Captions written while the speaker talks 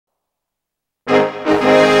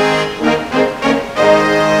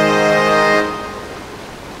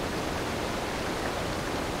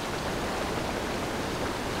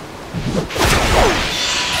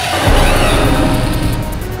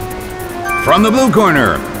From the blue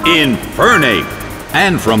corner, Infernape.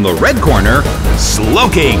 And from the red corner,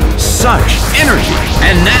 Slowking. Such energy.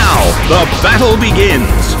 And now, the battle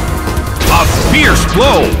begins. A fierce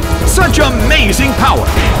blow. Such amazing power.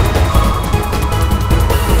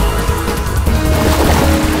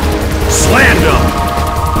 Slammed him.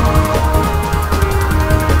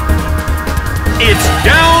 It's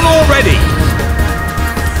down already.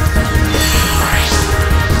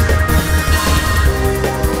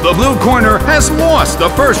 The blue corner has lost the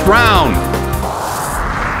first round.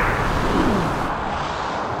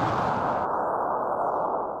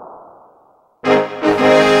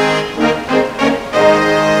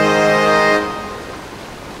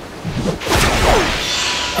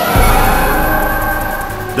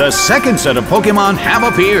 The second set of Pokémon have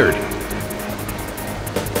appeared.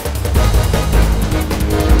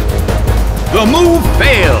 The move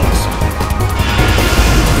fails.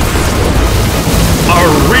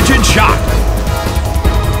 A rigid shot.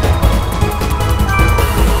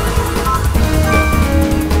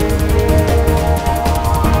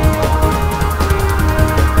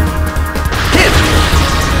 Hit.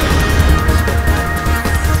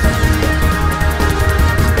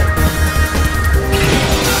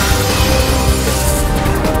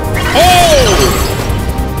 Oh!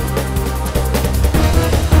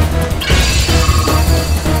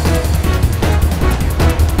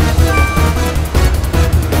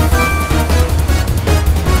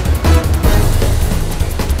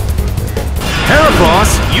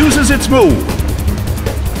 Uses its move.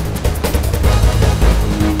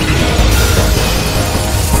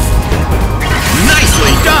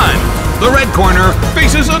 Nicely done! The red corner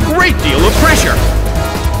faces a great deal of pressure.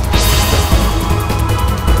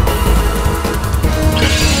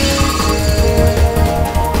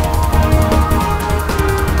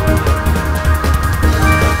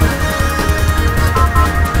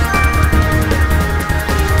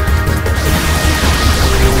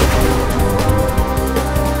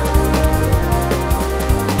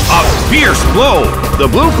 Fierce blow. The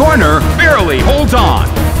blue corner barely holds on.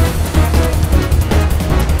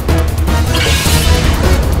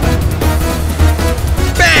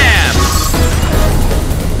 Bam!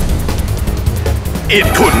 It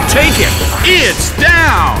couldn't take it. It's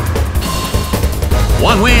down.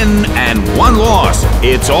 One win and one loss.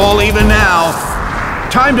 It's all even now.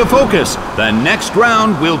 Time to focus. The next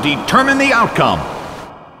round will determine the outcome.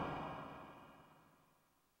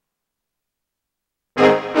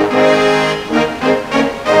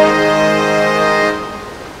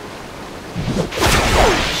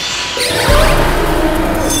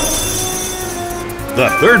 The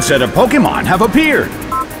third set of Pokémon have appeared.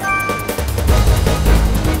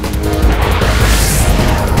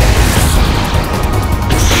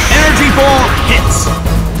 Energy Ball hits.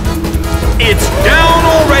 It's down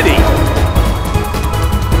already.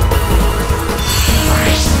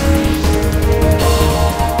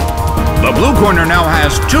 The blue corner now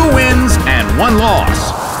has 2 wins and 1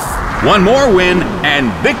 loss. One more win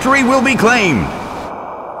and victory will be claimed.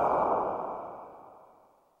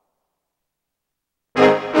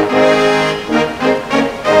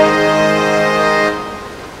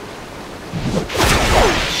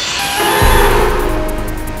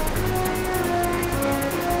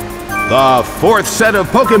 The fourth set of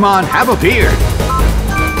Pokémon have appeared.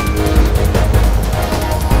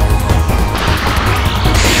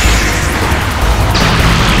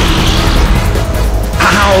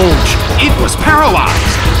 Ouch! It was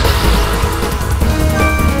paralyzed.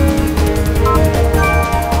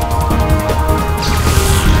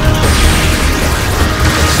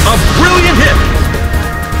 A brilliant hit.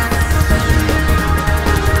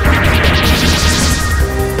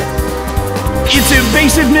 Its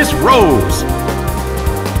evasiveness rose.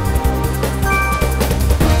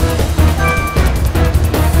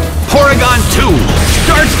 Porygon 2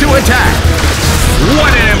 starts to attack.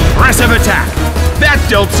 What an impressive attack! That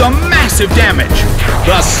dealt some massive damage.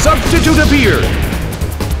 The substitute appeared.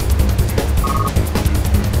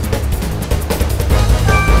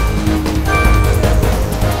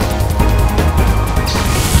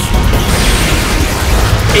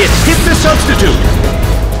 It hit the substitute.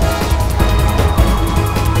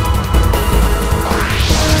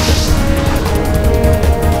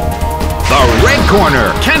 The red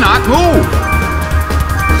corner cannot move.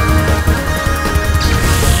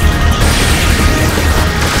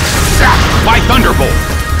 Zapped by Thunderbolt.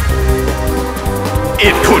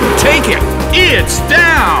 It couldn't take it. It's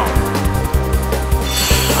down.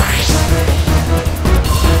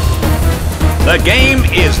 The game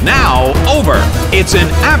is now over. It's an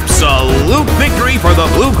absolute victory for the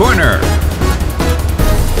blue corner.